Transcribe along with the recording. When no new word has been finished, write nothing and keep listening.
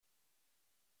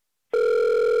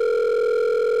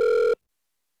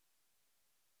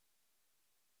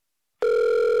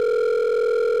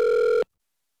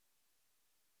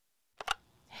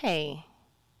Hey,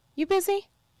 you busy?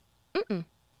 Mm-mm.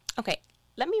 Okay,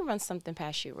 let me run something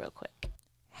past you real quick.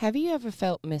 Have you ever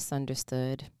felt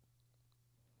misunderstood?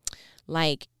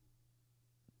 Like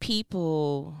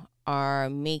people are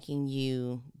making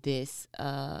you this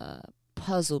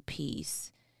puzzle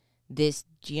piece, this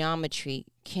geometry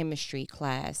chemistry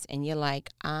class, and you're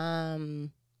like, I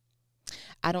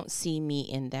don't see me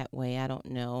in that way. I don't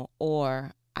know.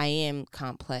 Or I am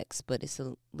complex, but it's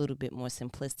a little bit more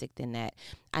simplistic than that.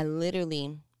 I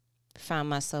literally found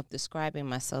myself describing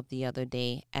myself the other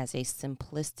day as a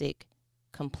simplistic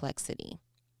complexity.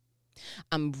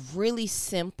 I'm really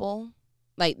simple.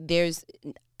 Like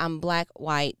I'm black,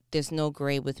 white. There's no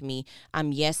gray with me.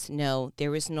 I'm yes, no.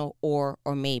 There is no or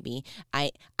maybe.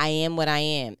 I am what I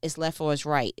am. It's left or it's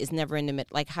right. It's never in the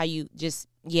middle. Like how you just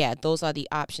yeah. Those are the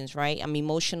options, right? I'm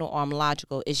emotional or I'm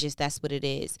logical. It's just that's what it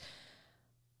is.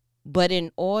 But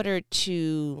in order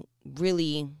to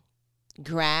really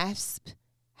grasp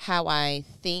how I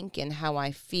think and how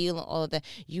I feel and all of that,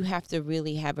 you have to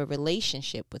really have a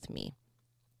relationship with me.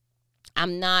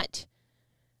 I'm not,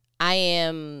 I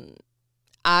am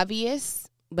obvious,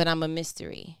 but I'm a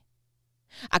mystery.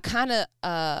 I kind of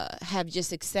have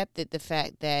just accepted the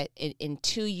fact that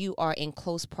until you are in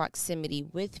close proximity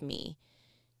with me,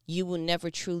 you will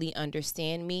never truly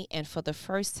understand me. And for the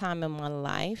first time in my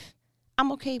life,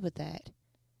 I'm okay with that.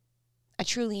 I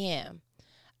truly am.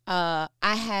 I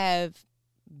have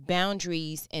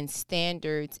boundaries and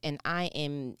standards, and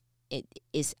I'm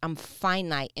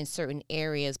finite in certain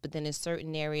areas, but then in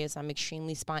certain areas I'm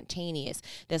extremely spontaneous.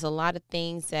 There's a lot of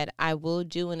things that I will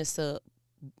do, and it's a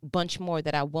bunch more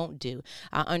that I won't do.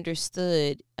 I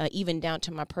understood even down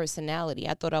to my personality.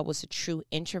 I thought I was a true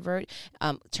introvert.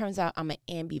 Turns out I'm an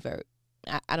ambivert.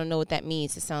 I don't know what that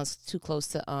means. It sounds too close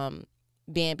to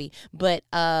Bambi, but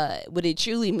what it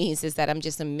truly means is that I'm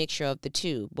just a mixture of the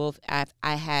two. Both I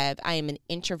am an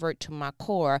introvert to my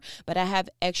core, but I have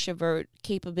extrovert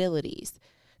capabilities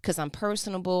because I'm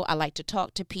personable. I like to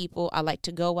talk to people. I like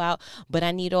to go out, but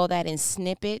I need all that in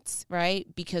snippets, right?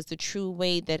 Because the true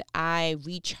way that I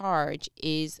recharge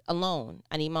is alone.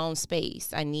 I need my own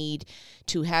space. I need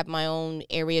to have my own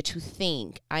area to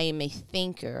think. I am a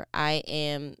thinker. I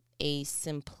am a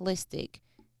simplistic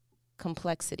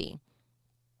complexity.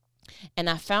 And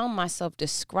I found myself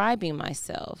describing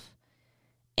myself,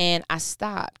 and I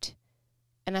stopped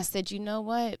and I said, you know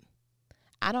what?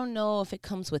 I don't know if it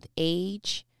comes with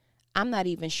age. I'm not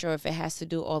even sure if it has to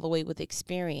do all the way with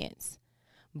experience.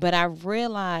 But I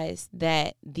realized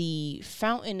that the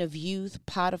fountain of youth,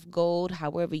 pot of gold,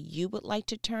 however you would like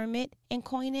to term it and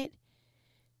coin it,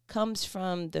 comes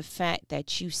from the fact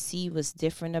that you see what's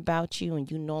different about you and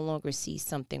you no longer see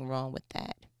something wrong with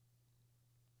that.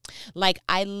 Like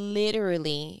I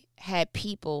literally had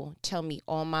people tell me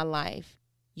all my life,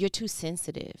 you're too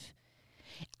sensitive.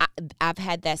 I, I've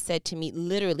had that said to me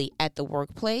literally at the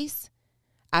workplace.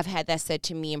 I've had that said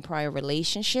to me in prior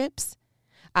relationships.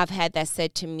 I've had that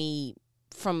said to me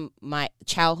from my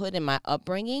childhood and my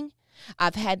upbringing.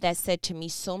 I've had that said to me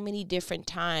so many different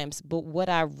times. But what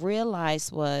I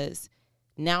realized was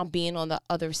now being on the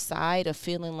other side of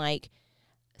feeling like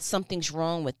something's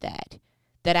wrong with that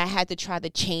I had to try to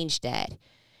change that.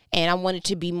 And I wanted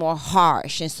to be more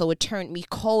harsh. And so it turned me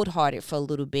cold hearted for a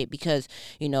little bit because,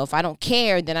 if I don't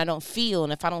care, then I don't feel.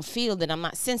 And if I don't feel, then I'm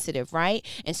not sensitive, right?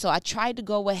 And so I tried to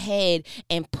go ahead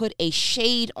and put a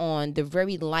shade on the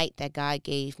very light that God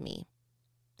gave me.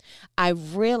 I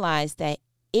realized that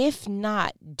if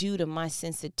not due to my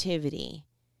sensitivity,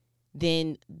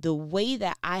 then the way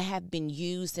that I have been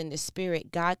used in the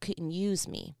spirit, God couldn't use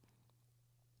me.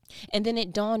 And then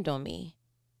it dawned on me.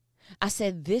 I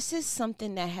said, this is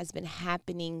something that has been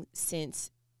happening since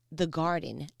the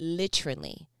garden,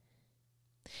 literally.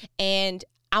 And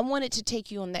I wanted to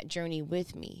take you on that journey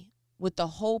with me, with the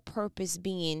whole purpose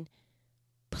being,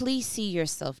 please see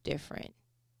yourself different.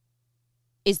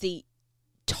 Is the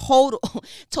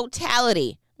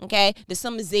totality, okay? The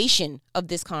summation of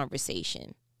this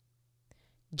conversation.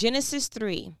 Genesis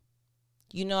 3,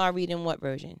 I read in what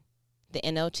version? The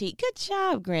NLT. Good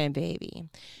job, grandbaby.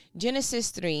 Genesis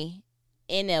 3,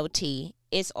 NLT.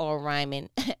 It's all rhyming.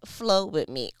 Flow with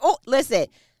me. Oh, listen.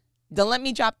 Don't let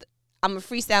me drop. I'm a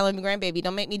freestyling grandbaby.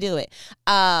 Don't make me do it.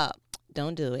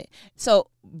 Don't do it. So,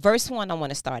 verse 1, I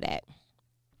want to start at.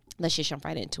 Let's just jump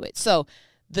right into it. So,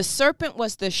 the serpent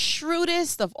was the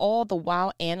shrewdest of all the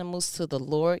wild animals to the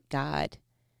Lord God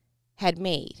had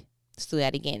made. Let's do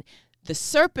that again. The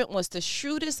serpent was the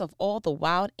shrewdest of all the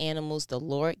wild animals the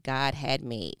Lord God had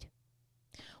made.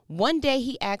 One day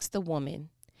he asked the woman,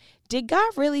 did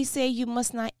God really say you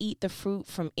must not eat the fruit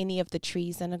from any of the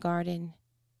trees in the garden?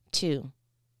 2.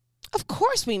 Of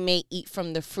course we may eat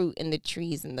from the fruit in the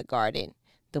trees in the garden,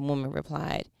 the woman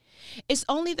replied. It's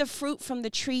only the fruit from the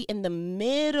tree in the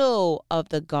middle of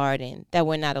the garden that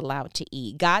we're not allowed to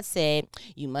eat. God said,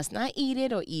 you must not eat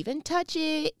it or even touch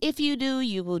it. If you do,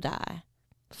 you will die.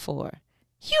 4.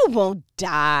 You won't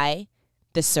die,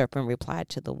 the serpent replied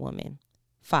to the woman.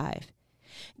 5.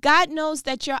 God knows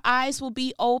that your eyes will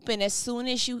be open as soon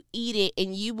as you eat it,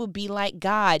 and you will be like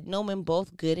God, knowing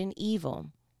both good and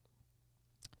evil.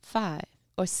 5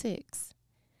 or 6.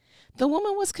 The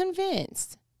woman was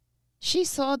convinced. She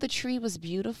saw the tree was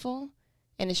beautiful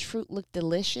and its fruit looked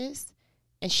delicious,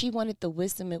 and she wanted the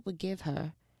wisdom it would give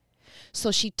her.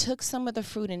 So she took some of the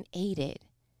fruit and ate it.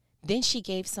 Then she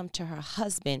gave some to her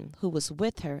husband who was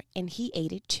with her, and he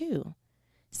ate it too.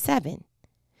 7.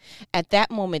 At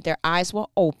that moment, their eyes were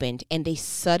opened, and they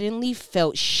suddenly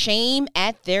felt shame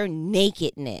at their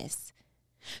nakedness.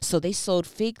 So they sewed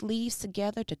fig leaves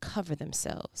together to cover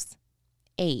themselves.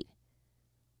 8.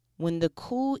 When the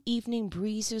cool evening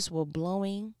breezes were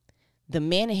blowing, the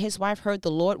man and his wife heard the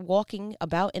Lord walking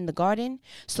about in the garden,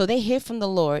 so they hid from the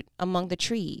Lord among the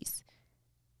trees.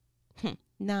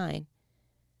 9.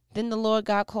 Then the Lord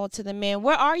God called to the man,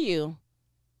 where are you?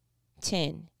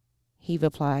 10. He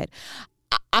replied,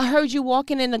 I heard you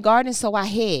walking in the garden, so I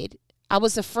hid. I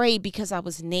was afraid because I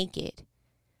was naked.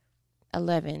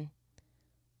 11.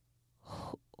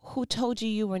 Who told you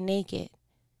you were naked?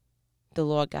 The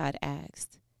Lord God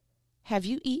asked. Have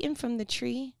you eaten from the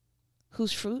tree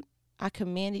whose fruit I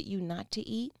commanded you not to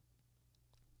eat?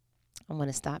 I'm going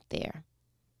to stop there.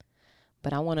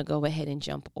 But I want to go ahead and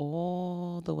jump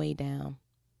all the way down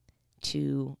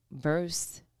to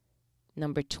verse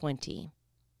number 20.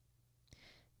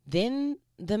 Then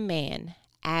the man,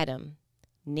 Adam,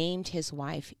 named his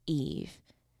wife Eve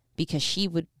because she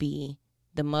would be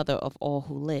the mother of all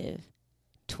who live.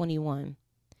 21.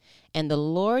 And the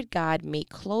Lord God made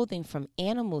clothing from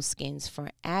animal skins for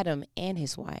Adam and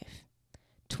his wife.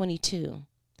 22.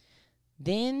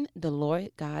 Then the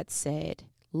Lord God said,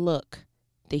 look,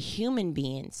 the human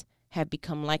beings have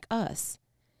become like us,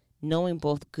 knowing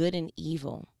both good and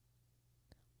evil.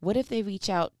 What if they reach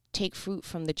out, take fruit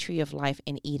from the tree of life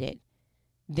and eat it?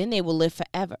 Then they will live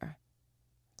forever.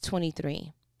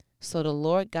 23. So the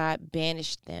Lord God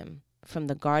banished them from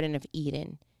the Garden of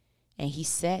Eden, and he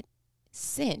sent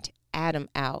Adam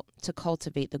out to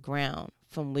cultivate the ground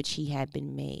from which he had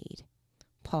been made.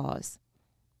 Pause.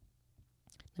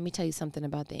 Let me tell you something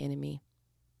about the enemy.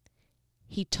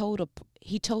 He told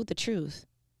the truth.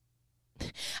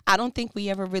 I don't think we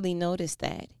ever really noticed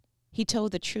that. He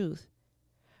told the truth.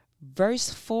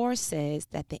 Verse 4 says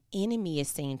that the enemy is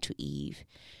saying to Eve,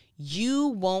 you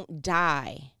won't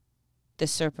die. The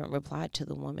serpent replied to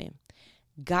the woman,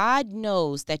 God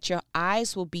knows that your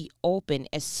eyes will be open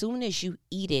as soon as you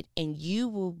eat it, and you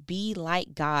will be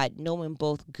like God, knowing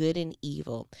both good and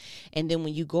evil. And then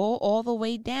when you go all the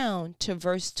way down to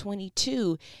verse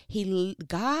 22,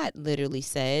 God literally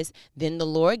says, then the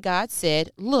Lord God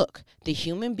said, look, the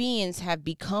human beings have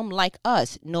become like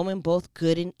us, knowing both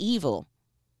good and evil.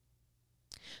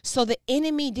 So the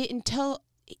enemy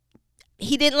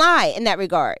he didn't lie in that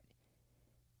regard.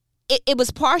 It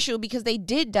was partial because they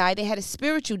did die. They had a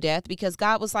spiritual death because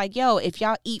God was like, yo, if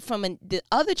y'all eat from the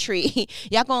other tree,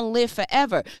 y'all going to live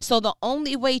forever. So the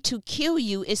only way to kill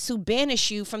you is to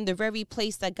banish you from the very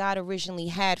place that God originally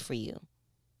had for you.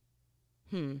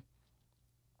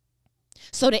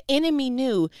 So the enemy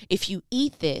knew if you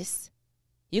eat this,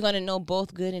 you're going to know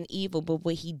both good and evil. But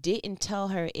what he didn't tell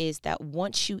her is that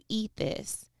once you eat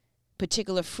this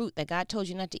particular fruit that God told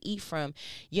you not to eat from,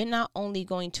 you're not only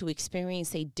going to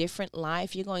experience a different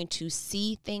life, you're going to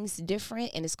see things different,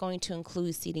 and it's going to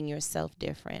include seeing yourself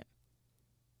different.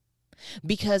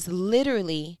 Because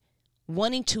literally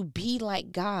wanting to be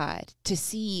like God, to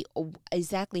see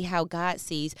exactly how God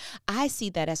sees, I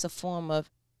see that as a form of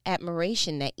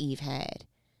admiration that Eve had.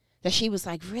 That she was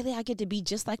like, really, I get to be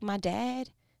just like my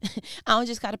dad? I don't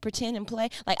just got to pretend and play.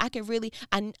 Like I could really,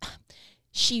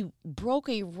 she broke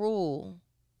a rule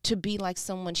to be like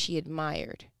someone she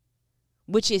admired,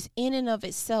 which is in and of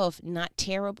itself not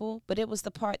terrible, but it was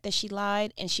the part that she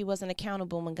lied and she wasn't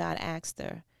accountable when God asked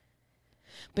her.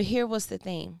 But here was the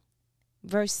thing.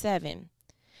 Verse 7,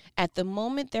 at the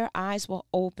moment their eyes were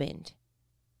opened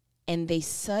and they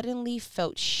suddenly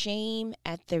felt shame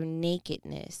at their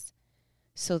nakedness.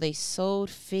 So they sewed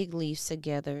fig leaves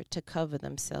together to cover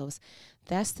themselves.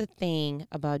 That's the thing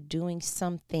about doing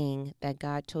something that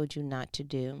God told you not to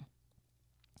do.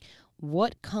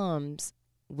 What comes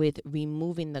with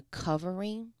removing the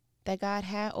covering that God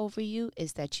had over you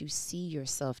is that you see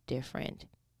yourself different.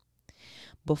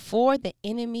 Before the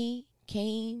enemy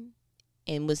came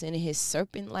and was in his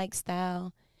serpent-like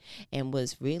style and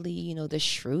was really, the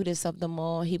shrewdest of them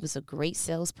all. He was a great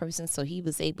salesperson, so he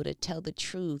was able to tell the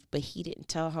truth, but he didn't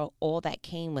tell her all that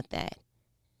came with that.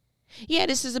 Yeah,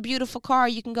 this is a beautiful car.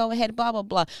 You can go ahead, blah, blah,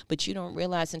 blah. But you don't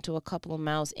realize until a couple of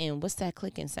miles in, what's that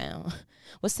clicking sound?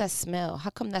 What's that smell? How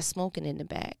come that's smoking in the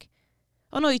back?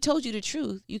 Oh, no, he told you the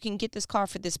truth. You can get this car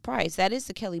for this price. That is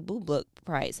the Kelly Blue Book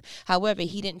price. However,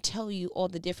 he didn't tell you all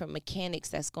the different mechanics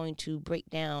that's going to break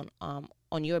down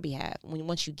on your behalf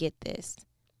once you get this.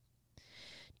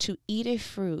 To eat a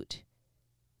fruit,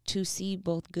 to see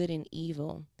both good and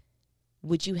evil,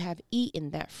 would you have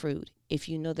eaten that fruit if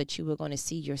you know that you were going to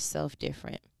see yourself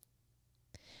different?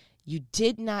 You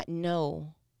did not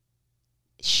know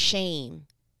shame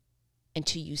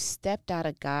until you stepped out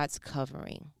of God's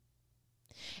covering.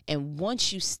 And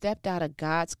once you stepped out of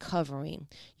God's covering,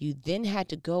 you then had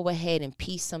to go ahead and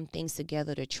piece some things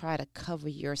together to try to cover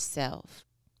yourself.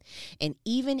 And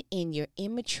even in your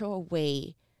immature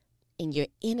way, in your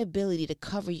inability to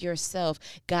cover yourself,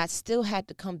 God still had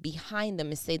to come behind them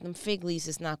and say, them fig leaves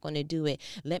is not going to do it.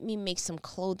 Let me make some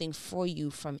clothing for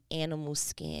you from animal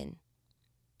skin.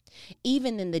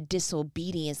 Even in the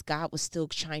disobedience, God was still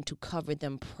trying to cover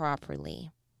them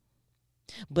properly.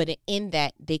 But in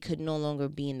that, they could no longer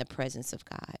be in the presence of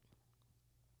God.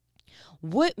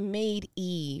 What made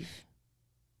Eve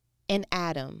and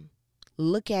Adam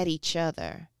look at each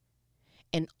other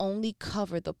and only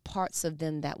cover the parts of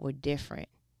them that were different?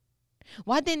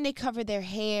 Why didn't they cover their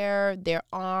hair, their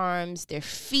arms, their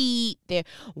feet?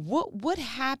 What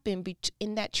happened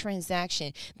in that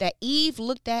transaction that Eve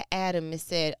looked at Adam and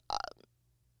said,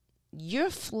 you're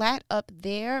flat up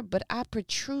there, but I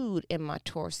protrude in my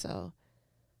torso.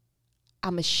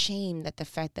 I'm ashamed at the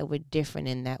fact that we're different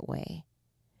in that way.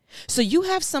 So you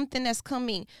have something that's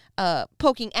coming,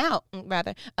 poking out,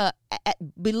 rather,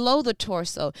 below the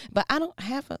torso. But I don't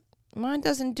have mine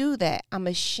doesn't do that. I'm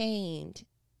ashamed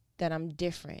that I'm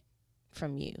different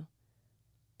from you.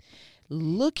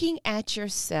 Looking at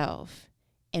yourself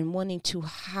and wanting to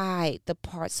hide the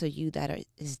parts of you that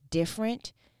is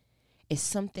different is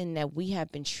something that we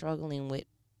have been struggling with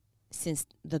since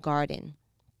the garden.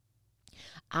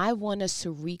 I want us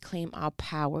to reclaim our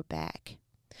power back.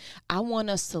 I want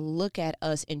us to look at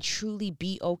us and truly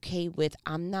be okay with,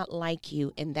 I'm not like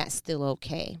you, and that's still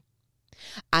okay.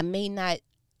 I may not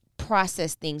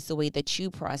process things the way that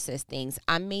you process things.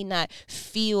 I may not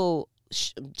feel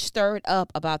stirred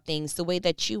up about things the way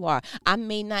that you are. I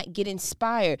may not get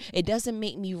inspired. It doesn't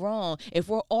make me wrong. If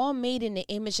we're all made in the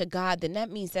image of God, then that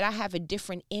means that I have a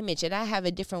different image and I have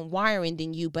a different wiring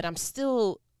than you, but I'm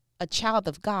still a child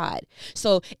of God.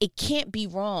 So it can't be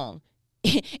wrong.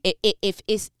 If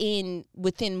it's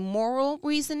within moral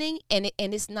reasoning and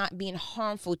it's not being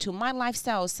harmful to my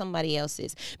lifestyle or somebody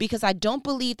else's, because I don't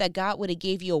believe that God would have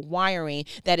gave you a wiring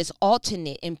that is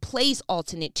alternate and plays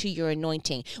alternate to your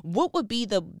anointing. What would be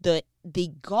the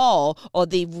gall or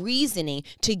the reasoning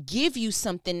to give you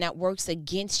something that works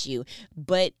against you?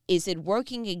 But is it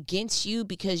working against you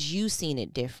because you've seen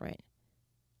it different?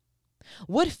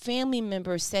 What family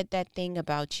member said that thing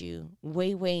about you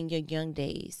way in your young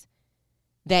days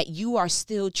that you are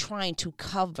still trying to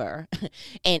cover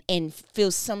and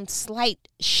feel some slight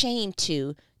shame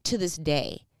to this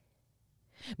day?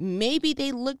 Maybe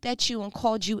they looked at you and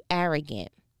called you arrogant.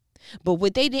 But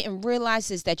what they didn't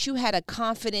realize is that you had a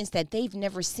confidence that they've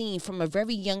never seen from a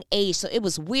very young age. So it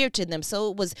was weird to them. So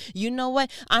it was, you know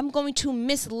what? I'm going to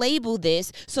mislabel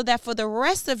this so that for the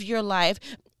rest of your life,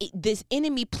 this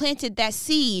enemy planted that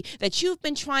seed that you've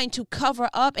been trying to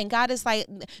cover up. And God is like,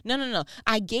 no.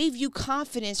 I gave you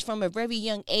confidence from a very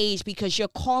young age because your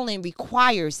calling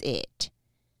requires it.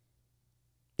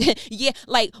 Yeah,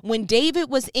 like when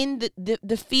David was in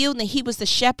the field and he was the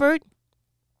shepherd,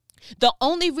 the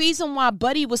only reason why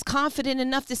Buddy was confident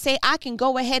enough to say, I can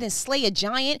go ahead and slay a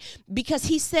giant, because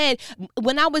he said,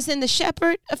 when I was in the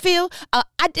shepherd field,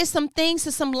 I did some things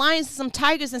to some lions, and some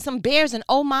tigers, and some bears, and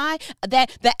oh my,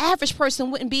 that the average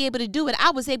person wouldn't be able to do it. I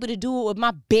was able to do it with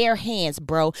my bare hands,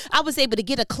 bro. I was able to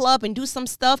get a club and do some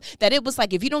stuff that it was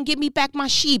like, if you don't give me back my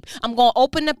sheep, I'm going to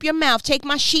open up your mouth, take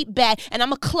my sheep back, and I'm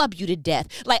going to club you to death.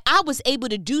 Like, I was able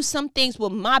to do some things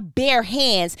with my bare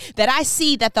hands that I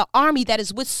see that the army that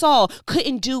is with Saul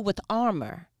couldn't do with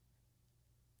armor.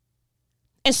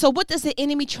 And so what does the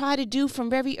enemy try to do from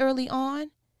very early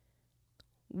on?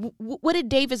 What did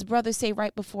David's brother say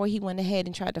right before he went ahead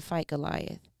and tried to fight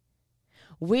Goliath?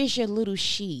 Where's your little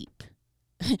sheep?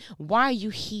 Why are you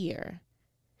here?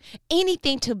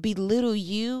 Anything to belittle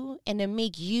you and to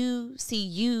make you see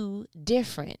you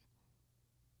different.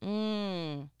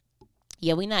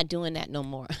 Yeah, we're not doing that no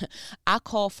more. I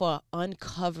call for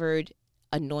uncovered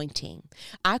anointing.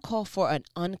 I call for an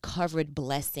uncovered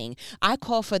blessing. I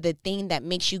call for the thing that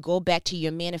makes you go back to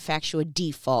your manufacturer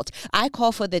default. I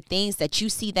call for the things that you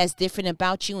see that's different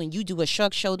about you, and you do a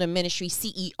shrug shoulder ministry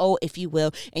CEO, if you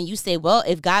will, and you say, well,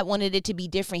 if God wanted it to be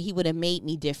different, he would have made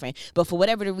me different. But for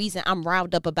whatever the reason, I'm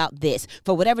riled up about this.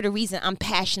 For whatever the reason, I'm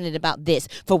passionate about this.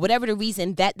 For whatever the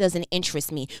reason, that doesn't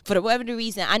interest me. For whatever the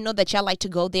reason, I know that y'all like to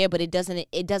go there, but it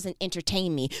doesn't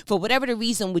entertain me. For whatever the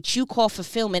reason, which you call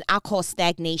fulfillment, I call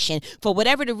stagnation. For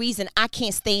whatever the reason, I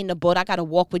can't stay in the boat. I got to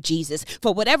walk with Jesus.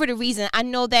 For whatever the reason, I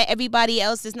know that everybody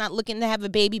else is not looking to have a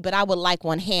baby, but I would like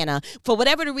one, Hannah. For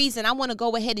whatever the reason, I want to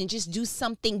go ahead and just do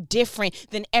something different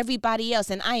than everybody else.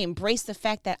 And I embrace the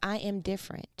fact that I am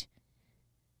different.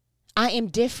 I am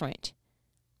different.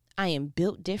 I am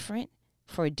built different,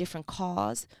 for a different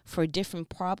cause, for a different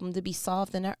problem to be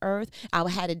solved in the earth. I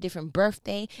had a different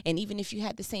birthday. And even if you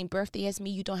had the same birthday as me,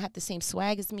 you don't have the same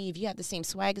swag as me. If you have the same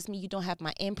swag as me, you don't have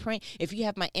my imprint. If you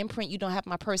have my imprint, you don't have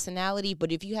my personality.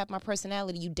 But if you have my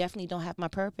personality, you definitely don't have my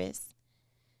purpose.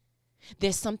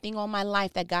 There's something on my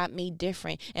life that God made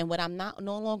different. And what I'm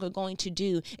no longer going to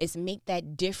do is make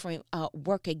that different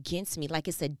work against me like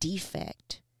it's a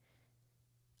defect.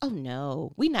 Oh,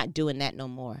 no, we're not doing that no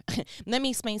more. Let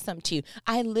me explain something to you.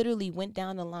 I literally went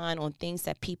down the line on things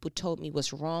that people told me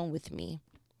was wrong with me,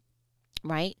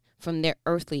 right? From their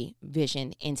earthly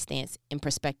vision, instance, and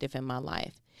perspective in my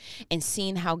life. And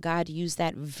seeing how God used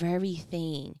that very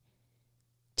thing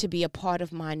to be a part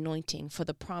of my anointing for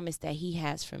the promise that he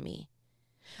has for me.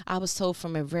 I was told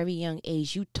from a very young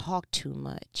age, you talk too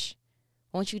much.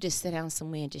 Won't you just sit down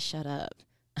somewhere and just shut up?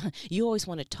 You always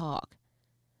want to talk.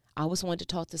 I always wanted to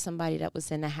talk to somebody that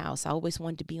was in the house. I always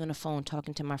wanted to be on the phone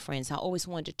talking to my friends. I always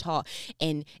wanted to talk.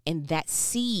 And that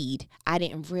seed, I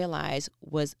didn't realize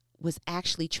was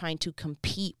actually trying to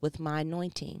compete with my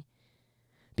anointing.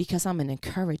 Because I'm an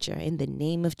encourager in the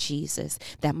name of Jesus,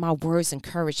 that my words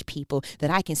encourage people,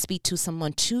 that I can speak to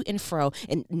someone to and fro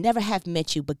and never have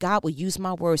met you, but God will use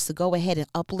my words to go ahead and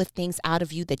uplift things out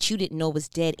of you that you didn't know was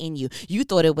dead in you. You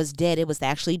thought it was dead. It was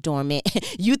actually dormant.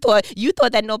 You thought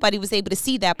that nobody was able to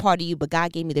see that part of you, but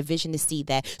God gave me the vision to see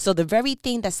that. So the very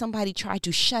thing that somebody tried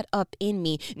to shut up in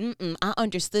me, I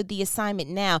understood the assignment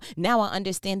now. Now I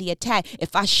understand the attack.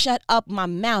 If I shut up my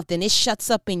mouth, then it shuts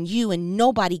up in you and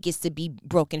nobody gets to be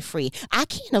broken free. I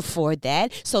can't afford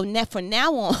that. So from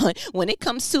now on, when it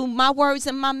comes to my words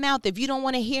in my mouth, if you don't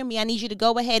want to hear me, I need you to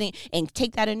go ahead and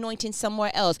take that anointing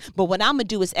somewhere else. But what I'm going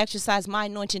to do is exercise my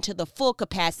anointing to the full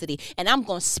capacity. And I'm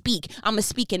going to speak. I'm going to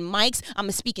speak in mics. I'm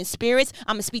going to speak in spirits.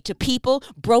 I'm going to speak to people,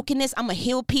 brokenness. I'm going to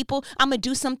heal people. I'm going to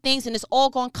do some things, and it's all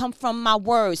going to come from my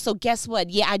words. So guess what?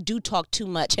 Yeah, I do talk too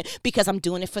much because I'm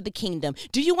doing it for the kingdom.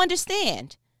 Do you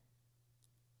understand?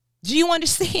 Do you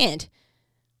understand?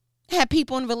 I had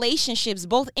people in relationships,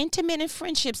 both intimate and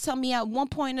friendships, tell me at one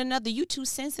point or another, you too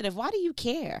sensitive. Why do you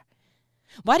care?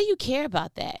 Why do you care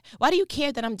about that? Why do you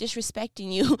care that I'm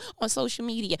disrespecting you on social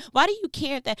media? Why do you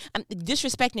care that I'm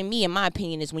disrespecting me, in my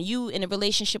opinion, is when you in a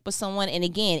relationship with someone, and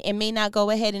again, it may not go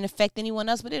ahead and affect anyone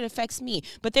else, but it affects me.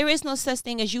 But there is no such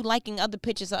thing as you liking other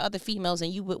pictures of other females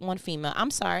and you with one female.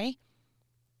 I'm sorry.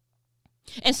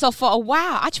 And so for a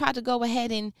while, I tried to go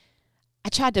ahead and I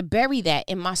tried to bury that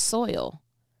in my soil.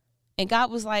 And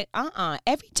God was like,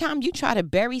 every time you try to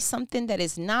bury something that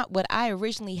is not what I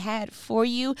originally had for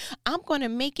you, I'm going to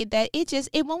make it that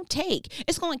it won't take.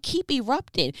 It's going to keep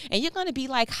erupting. And you're going to be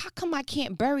like, how come I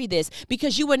can't bury this?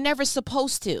 Because you were never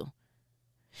supposed to.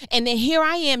 And then here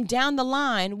I am down the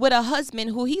line with a husband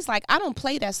who he's like, I don't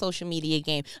play that social media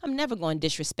game. I'm never going to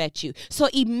disrespect you. So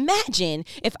imagine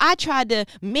if I tried to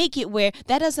make it where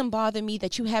that doesn't bother me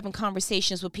that you having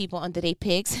conversations with people under their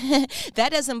pics.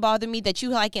 That doesn't bother me that you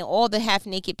liking all the half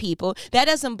naked people. That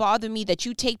doesn't bother me that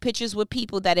you take pictures with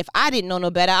people that if I didn't know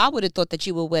no better, I would have thought that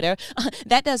you were with her.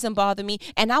 That doesn't bother me.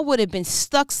 And I would have been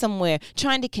stuck somewhere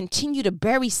trying to continue to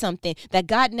bury something that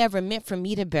God never meant for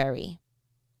me to bury.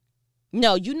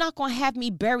 No, you're not going to have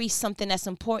me bury something that's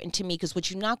important to me, because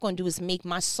what you're not going to do is make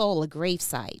my soul a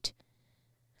gravesite.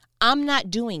 I'm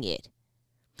not doing it.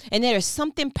 And there is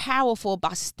something powerful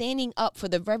about standing up for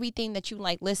the very thing that you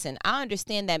like. Listen, I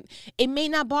understand that it may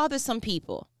not bother some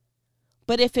people,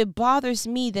 but if it bothers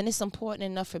me, then it's important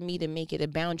enough for me to make it a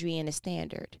boundary and a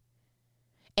standard.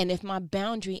 And if my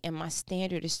boundary and my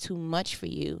standard is too much for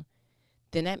you,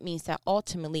 then that means that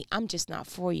ultimately I'm just not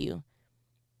for you.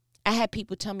 I had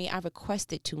people tell me I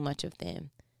requested too much of them,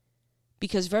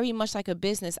 because very much like a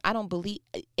business, I don't believe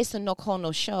it's a no call,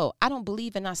 no show. I don't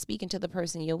believe in not speaking to the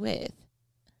person you're with.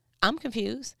 I'm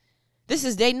confused. This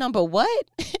is day number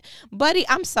what? Buddy,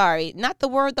 I'm sorry. Not the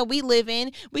world that we live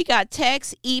in. We got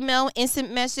text, email,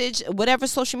 instant message, whatever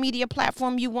social media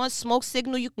platform you want, smoke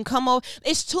signal, you can come over.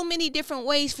 It's too many different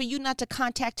ways for you not to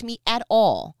contact me at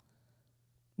all.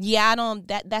 Yeah,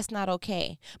 that's not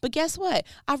okay. But guess what?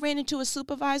 I ran into a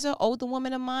supervisor, older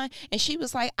woman of mine, and she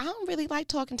was like, I don't really like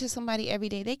talking to somebody every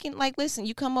day. They can listen,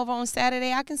 you come over on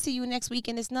Saturday, I can see you next week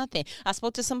and it's nothing. I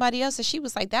spoke to somebody else and she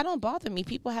was like, that don't bother me.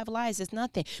 People have lives, it's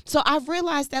nothing. So I've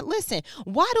realized that, listen,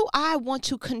 why do I want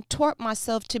to contort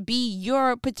myself to be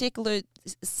your particular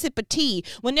sip of tea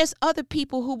when there's other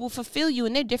people who will fulfill you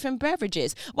in their different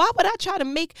beverages? Why would I try to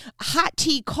make hot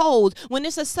tea cold when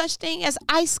there's a such thing as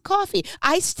iced coffee,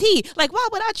 iced tea? Like, why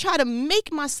would I try to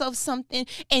make myself something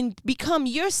and become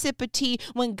your sip of tea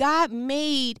when God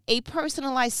made a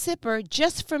personalized sipper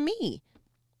just for me?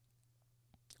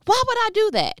 Why would I do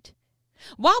that?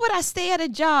 Why would I stay at a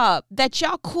job that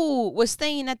y'all cool with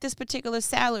staying at this particular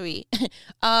salary?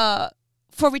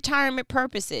 For retirement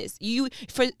purposes,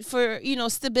 for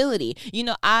stability.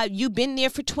 You've been there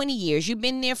for 20 years. You've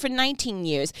been there for 19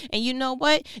 years. And you know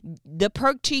what? The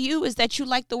perk to you is that you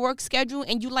like the work schedule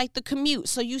and you like the commute.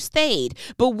 So you stayed.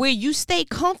 But where you stay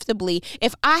comfortably,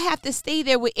 if I have to stay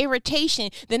there with irritation,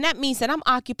 then that means that I'm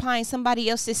occupying somebody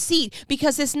else's seat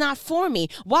because it's not for me.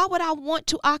 Why would I want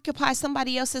to occupy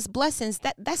somebody else's blessings?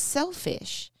 That's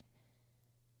selfish.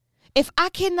 If I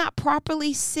cannot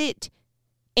properly sit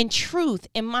in truth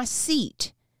in my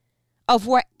seat of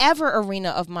wherever arena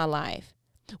of my life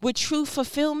with true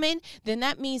fulfillment, then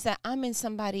that means that I'm in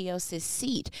somebody else's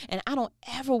seat. And I don't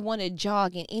ever want to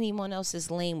jog in anyone else's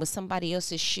lane with somebody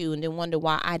else's shoe and then wonder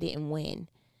why I didn't win.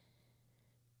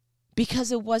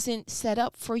 Because it wasn't set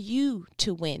up for you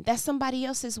to win. That's somebody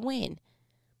else's win.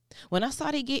 When I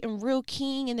started getting real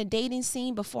keen in the dating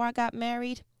scene before I got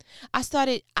married, I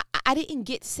didn't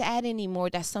get sad anymore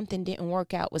that something didn't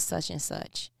work out with such and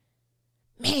such.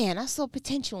 Man, I saw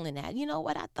potential in that. You know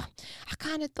what? I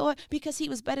kind of thought because he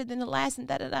was better than the last and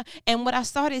da-da-da. And what I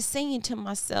started saying to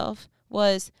myself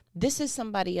was, this is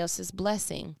somebody else's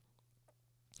blessing.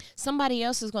 Somebody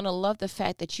else is going to love the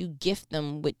fact that you gift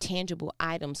them with tangible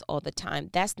items all the time.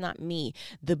 That's not me.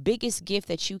 The biggest gift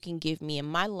that you can give me, and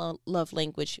my love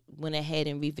language went ahead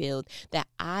and revealed that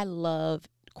I love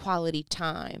quality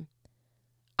time.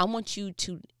 I want you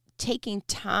to taking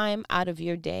time out of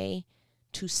your day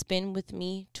to spend with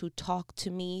me, to talk to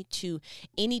me, to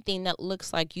anything that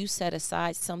looks like you set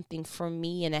aside something for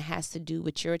me and it has to do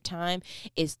with your time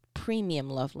is premium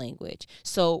love language.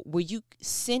 So where you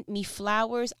sent me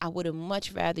flowers, I would have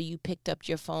much rather you picked up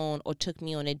your phone or took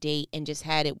me on a date and just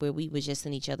had it where we were just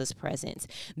in each other's presence.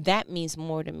 That means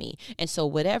more to me. And so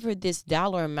whatever this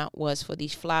dollar amount was for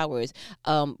these flowers,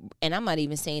 and I'm not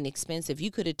even saying expensive, you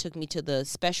could have took me to the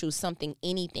special something,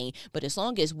 anything, but as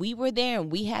long as we were there and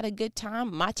we had a good time,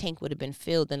 my tank would have been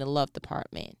filled in the love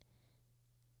department.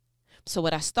 So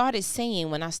what I started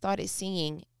saying when I started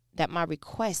seeing that my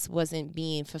request wasn't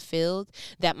being fulfilled,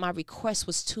 that my request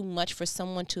was too much for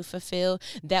someone to fulfill,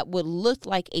 that would look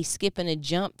like a skip and a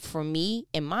jump for me,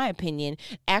 in my opinion,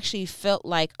 actually felt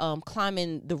like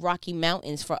climbing the Rocky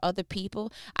Mountains for other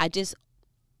people, I just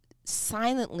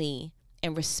silently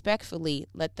and respectfully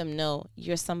let them know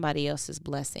you're somebody else's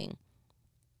blessing.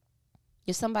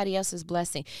 You're somebody else's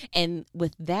blessing. And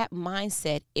with that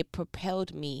mindset, it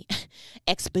propelled me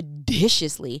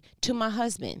expeditiously to my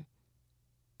husband,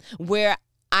 where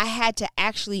I had to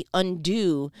actually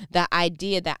undo the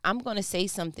idea that I'm going to say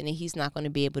something and he's not going to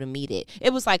be able to meet it.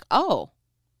 It was like,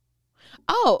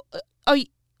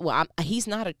 he's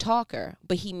not a talker,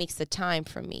 but he makes the time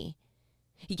for me.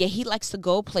 Yeah, he likes to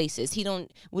go places.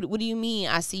 What do you mean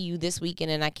I see you this weekend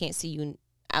and I can't see you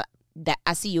that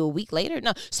I see you a week later?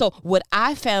 No. So what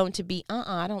I found to be,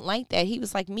 I don't like that. He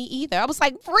was like, me either. I was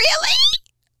like, really?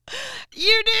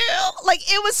 You do? Like,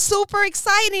 it was super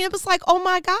exciting. It was like, oh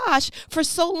my gosh, for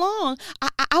so long,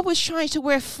 I was trying to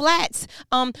wear flats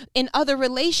in other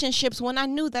relationships when I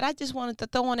knew that I just wanted to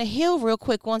throw on a heel real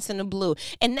quick once in a blue.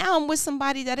 And now I'm with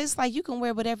somebody that is like, you can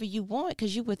wear whatever you want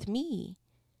because you're with me.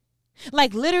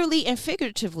 Like, literally and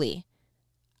figuratively.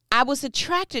 I was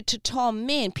attracted to tall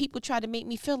men. People tried to make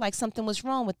me feel like something was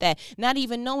wrong with that, not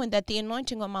even knowing that the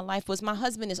anointing on my life was my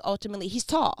husband is ultimately, he's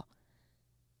tall.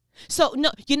 So,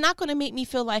 no, you're not going to make me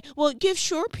feel like, well, give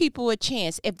short people a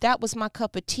chance. If that was my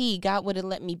cup of tea, God would have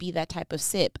let me be that type of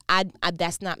sip.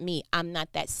 That's not me. I'm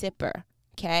not that sipper,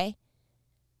 okay?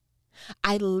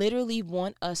 I literally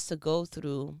want us to go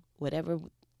through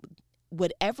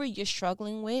whatever you're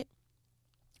struggling with.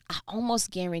 I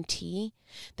almost guarantee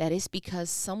that it's because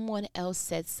someone else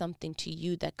said something to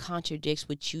you that contradicts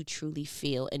what you truly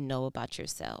feel and know about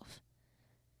yourself.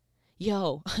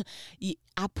 Yo,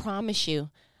 I promise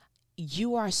you,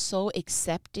 you are so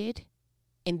accepted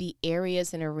in the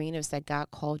areas and arenas that God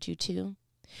called you to.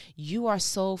 You are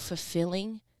so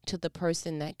fulfilling to the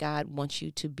person that God wants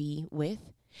you to be with.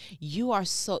 You are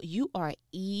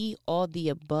all the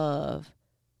above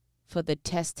for the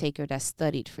test taker that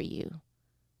studied for you.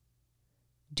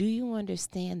 Do you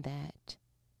understand that?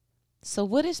 So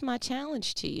what is my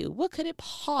challenge to you? What could it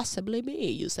possibly be?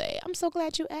 You say, I'm so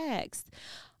glad you asked.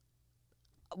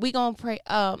 We gonna pray.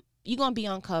 You're gonna be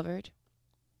uncovered.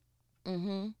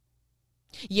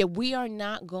 Yeah, we are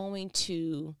not going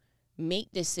to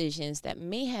make decisions that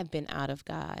may have been out of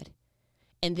God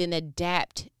and then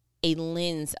adapt a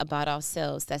lens about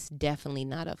ourselves that's definitely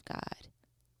not of God.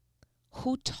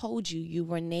 Who told you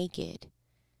were naked?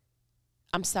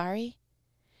 I'm sorry?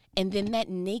 And then that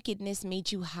nakedness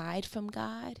made you hide from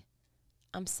God?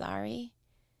 I'm sorry?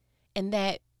 And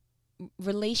that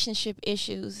relationship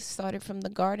issues started from the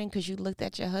garden because you looked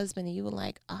at your husband and you were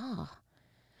like,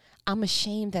 I'm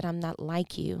ashamed that I'm not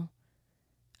like you.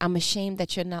 I'm ashamed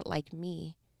that you're not like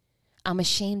me. I'm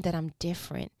ashamed that I'm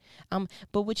different.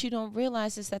 But what you don't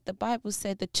realize is that the Bible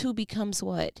said the two becomes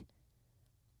what?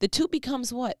 The two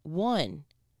becomes what? One.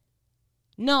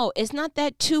 No, it's not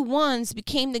that two ones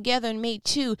became together and made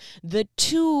two. The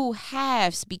two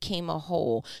halves became a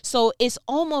whole. So it's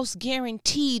almost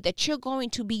guaranteed that you're going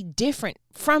to be different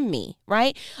from me,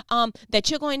 right? That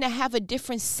you're going to have a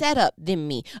different setup than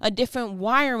me, a different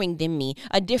wiring than me,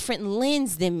 a different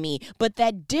lens than me. But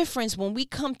that difference, when we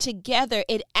come together,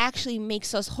 it actually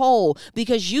makes us whole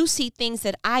because you see things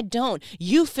that I don't.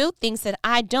 You feel things that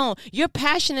I don't. You're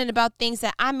passionate about things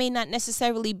that I may not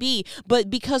necessarily be. But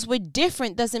because we're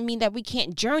different doesn't mean that we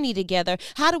can't journey together.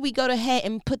 How do we go ahead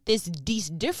and put these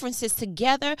differences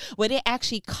together where they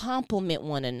actually complement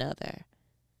one another?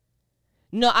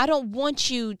 No, I don't want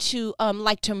you to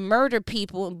like to murder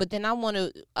people, but then I want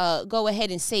to go ahead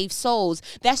and save souls.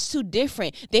 That's too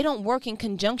different. They don't work in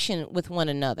conjunction with one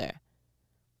another.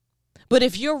 But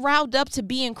if you're riled up to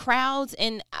be in crowds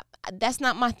and that's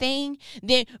not my thing,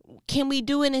 then can we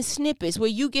do it in snippets where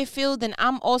you get filled and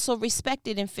I'm also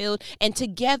respected and filled, and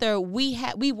together we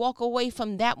walk away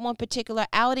from that one particular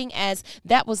outing as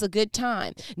that was a good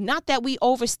time. Not that we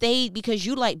overstayed because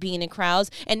you like being in crowds,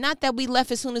 and not that we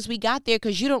left as soon as we got there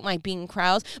because you don't like being in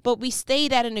crowds, but we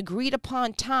stayed at an agreed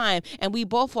upon time and we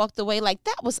both walked away like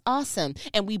that was awesome,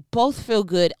 and we both feel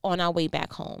good on our way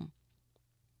back home.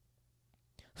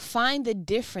 Find the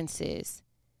differences.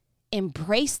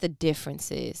 Embrace the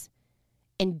differences,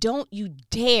 and don't you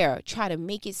dare try to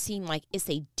make it seem like it's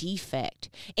a defect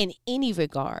in any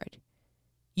regard.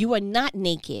 You are not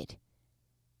naked.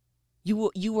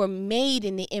 You were made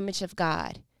in the image of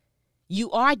God.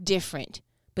 You are different,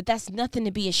 but that's nothing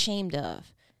to be ashamed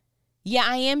of. Yeah,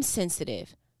 I am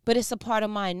sensitive, but it's a part of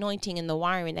my anointing and the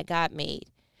wiring that God made.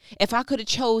 If I could have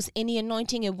chose any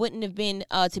anointing, it wouldn't have been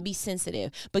to be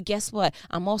sensitive. But guess what?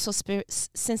 I'm also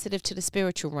sensitive to the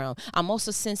spiritual realm. I'm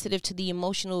also sensitive to the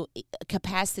emotional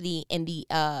capacity and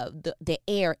the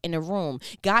air in a room.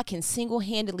 God can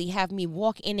single-handedly have me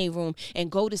walk in a room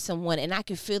and go to someone, and I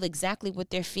can feel exactly what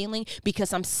they're feeling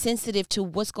because I'm sensitive to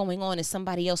what's going on in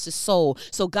somebody else's soul.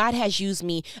 So God has used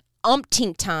me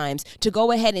umpteen times to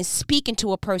go ahead and speak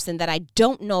into a person that I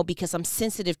don't know because I'm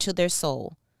sensitive to their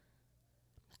soul.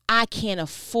 I can't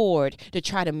afford to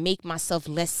try to make myself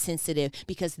less sensitive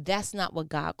because that's not what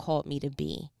God called me to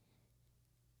be.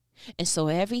 And so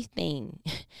everything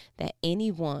that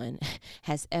anyone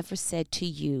has ever said to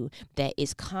you that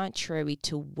is contrary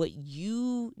to what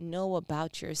you know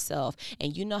about yourself,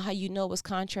 and you know how you know what's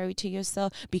contrary to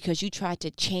yourself? Because you tried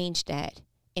to change that.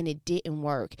 And it didn't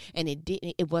work, and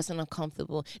it wasn't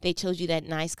uncomfortable. They told you that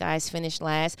nice guys finish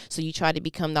last, so you try to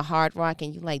become the hard rock,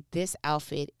 and you're like, this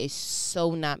outfit is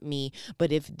so not me.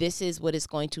 But if this is what it's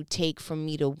going to take for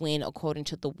me to win according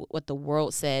to what the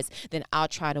world says, then I'll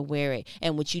try to wear it.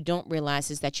 And what you don't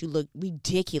realize is that you look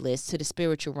ridiculous to the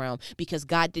spiritual realm because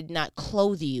God did not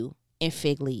clothe you in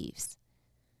fig leaves.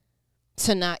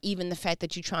 So not even the fact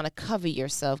that you're trying to cover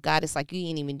yourself, God is like, you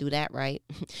ain't even do that right.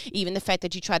 Even the fact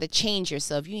that you try to change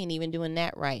yourself, you ain't even doing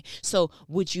that right. So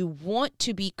would you want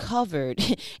to be covered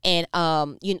and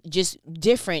just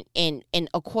different and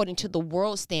according to the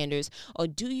world standards, or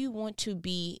do you want to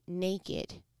be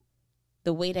naked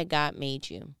the way that God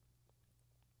made you?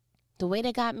 The way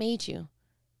that God made you.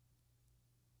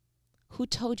 Who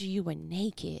told you were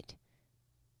naked?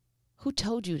 Who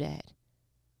told you that?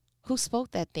 Who spoke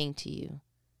that thing to you?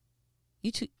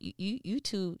 You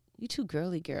too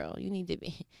girly girl. You need to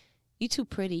be. You too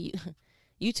pretty.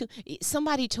 You too.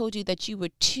 Somebody told you that you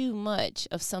were too much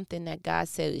of something that God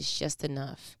said is just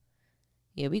enough.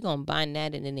 Yeah, we're going to bind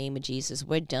that in the name of Jesus.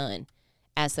 We're done.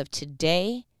 As of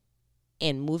today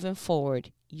and moving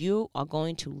forward, you are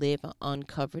going to live an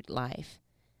uncovered life.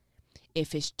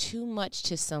 If it's too much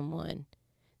to someone,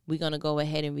 we're going to go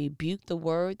ahead and rebuke the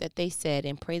word that they said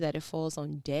and pray that it falls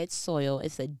on dead soil.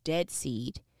 It's a dead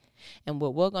seed. And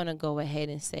what we're going to go ahead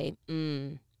and say,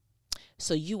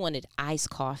 so you wanted iced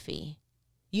coffee.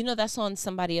 You know that's on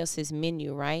somebody else's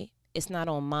menu, right? It's not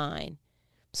on mine.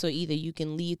 So either you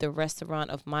can leave the restaurant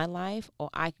of my life, or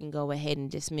I can go ahead and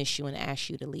dismiss you and ask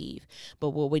you to leave.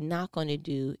 But what we're not going to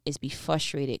do is be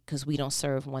frustrated because we don't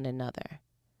serve one another.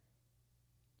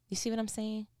 You see what I'm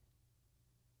saying?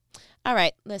 All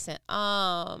right, listen.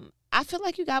 I feel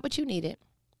like you got what you needed.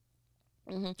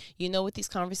 You know what these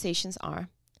conversations are.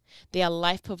 They are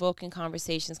life-provoking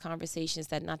conversations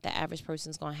that not the average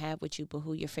person's going to have with you, but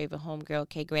who your favorite homegirl.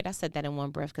 Okay, great. I said that in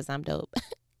one breath because I'm dope.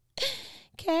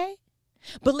 Okay.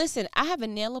 But listen, I have a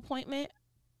nail appointment.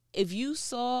 If you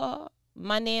saw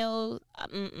my nails,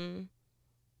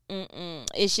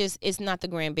 it's not the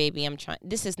grandbaby.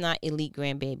 This is not elite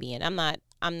grandbaby, and I'm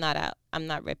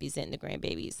not representing the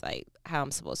grandbabies like how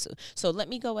I'm supposed to. So let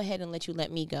me go ahead and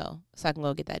let me go so I can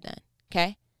go get that done.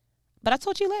 Okay. But I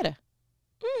told you later.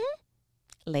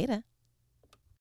 Later.